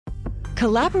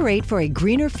Collaborate for a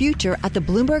greener future at the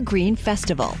Bloomberg Green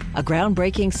Festival, a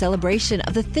groundbreaking celebration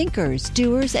of the thinkers,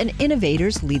 doers, and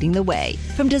innovators leading the way.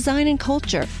 From design and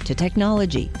culture to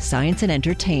technology, science, and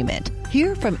entertainment.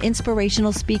 Hear from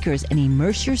inspirational speakers and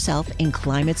immerse yourself in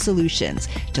climate solutions.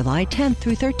 July 10th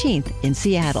through 13th in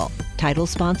Seattle. Title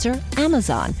sponsor,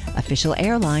 Amazon. Official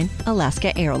airline,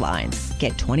 Alaska Airlines.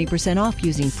 Get 20% off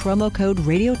using promo code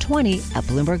Radio20 at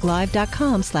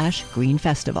BloombergLive.com/Green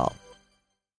Festival.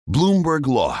 Bloomberg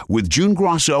Law with June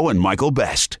Grosso and Michael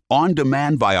Best. On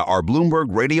demand via our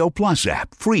Bloomberg Radio Plus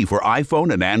app. Free for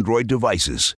iPhone and Android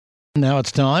devices. Now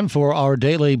it's time for our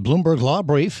daily Bloomberg Law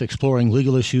Brief, exploring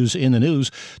legal issues in the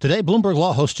news. Today, Bloomberg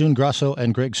Law hosts June Grosso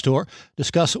and Greg Stohr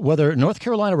discuss whether North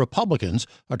Carolina Republicans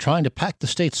are trying to pack the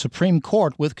state's Supreme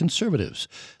Court with conservatives.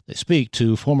 They speak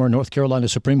to former North Carolina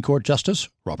Supreme Court Justice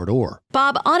Robert Orr.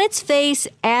 Bob, on its face,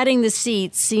 adding the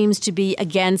seats seems to be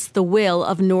against the will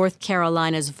of North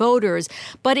Carolina's voters,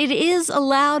 but it is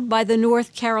allowed by the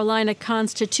North Carolina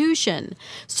Constitution.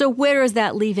 So where does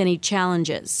that leave any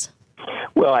challenges?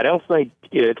 Well, I don't think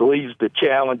it leaves the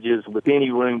challenges with any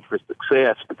room for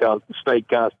success because the state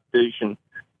constitution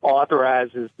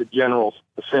authorizes the General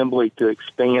Assembly to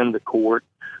expand the court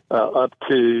up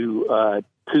to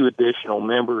 2 additional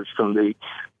members from the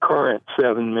current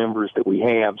 7 members that we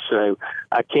have. So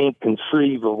I can't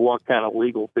conceive of what kind of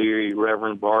legal theory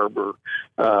Reverend Barber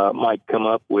might come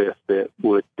up with that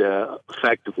would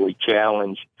effectively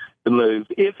challenge the move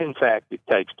if, in fact, it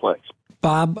takes place.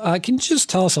 Bob, can you just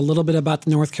tell us a little bit about the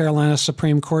North Carolina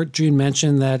Supreme Court? June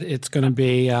mentioned that it's going to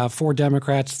be 4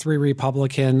 Democrats, 3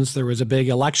 Republicans. There was a big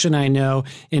election, I know,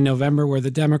 in November where the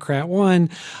Democrat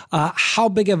won. How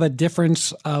big of a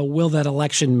difference will that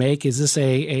election make? Is this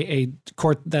a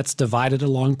court that's divided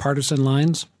along partisan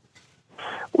lines?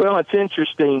 Well, it's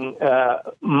interesting.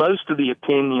 Most of the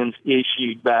opinions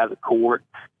issued by the court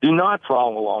do not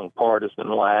fall along partisan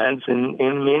lines, and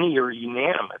many are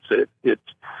unanimous. It's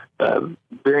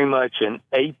very much an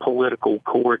apolitical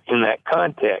court in that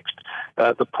context.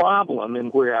 The problem,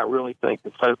 and where I really think the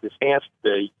focus has to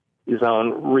be, is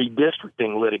on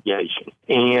redistricting litigation.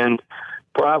 And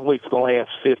probably for the last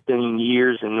 15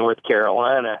 years in North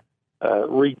Carolina,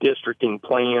 redistricting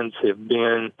plans have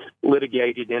been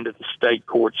litigated into the state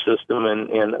court system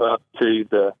and up to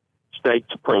the state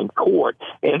Supreme Court.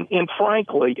 And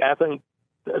frankly, I think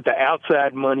the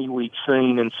outside money we've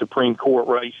seen in Supreme Court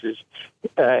races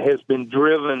has been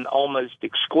driven almost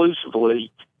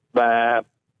exclusively by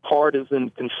partisan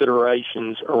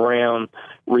considerations around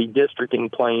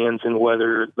redistricting plans and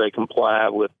whether they comply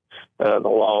with the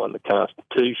law and the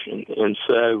Constitution. And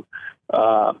so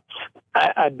I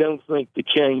don't think the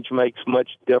change makes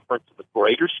much difference in the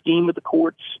greater scheme of the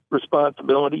court's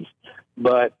responsibilities,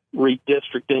 but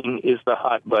redistricting is the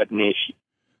hot-button issue.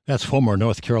 That's former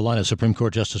North Carolina Supreme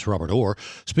Court Justice Robert Orr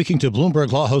speaking to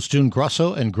Bloomberg Law hosts June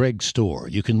Grosso and Greg Stohr.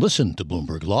 You can listen to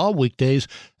Bloomberg Law weekdays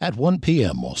at 1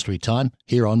 p.m. Wall Street time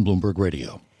here on Bloomberg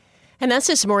Radio. And that's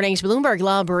this morning's Bloomberg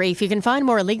Law Brief. You can find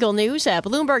more legal news at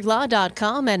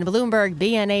BloombergLaw.com and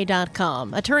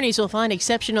BloombergBNA.com. Attorneys will find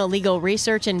exceptional legal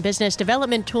research and business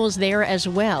development tools there as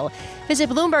well.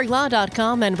 Visit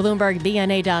BloombergLaw.com and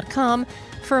BloombergBNA.com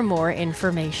for more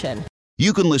information.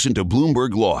 You can listen to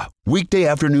Bloomberg Law weekday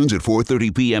afternoons at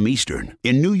 4:30 p.m. Eastern.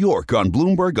 In New York on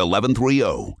Bloomberg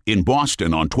 1130. In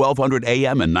Boston on 1200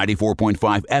 a.m. and 94.5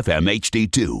 FM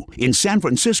HD2. In San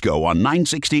Francisco on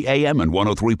 960 a.m. and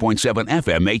 103.7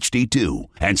 FM HD2.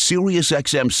 And Sirius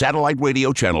XM Satellite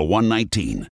Radio Channel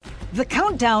 119. The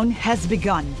countdown has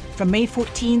begun. From May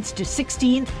 14th to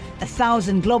 16th,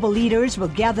 1,000 global leaders will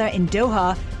gather in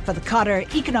Doha for the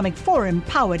Qatar Economic Forum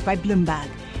powered by Bloomberg.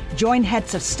 Join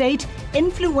heads of state,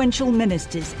 influential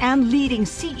ministers, and leading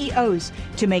CEOs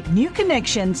to make new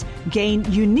connections, gain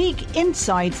unique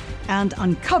insights, and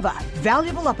uncover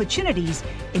valuable opportunities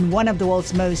in one of the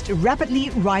world's most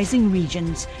rapidly rising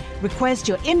regions. Request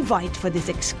your invite for this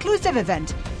exclusive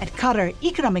event at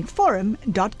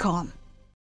QatarEconomicForum.com.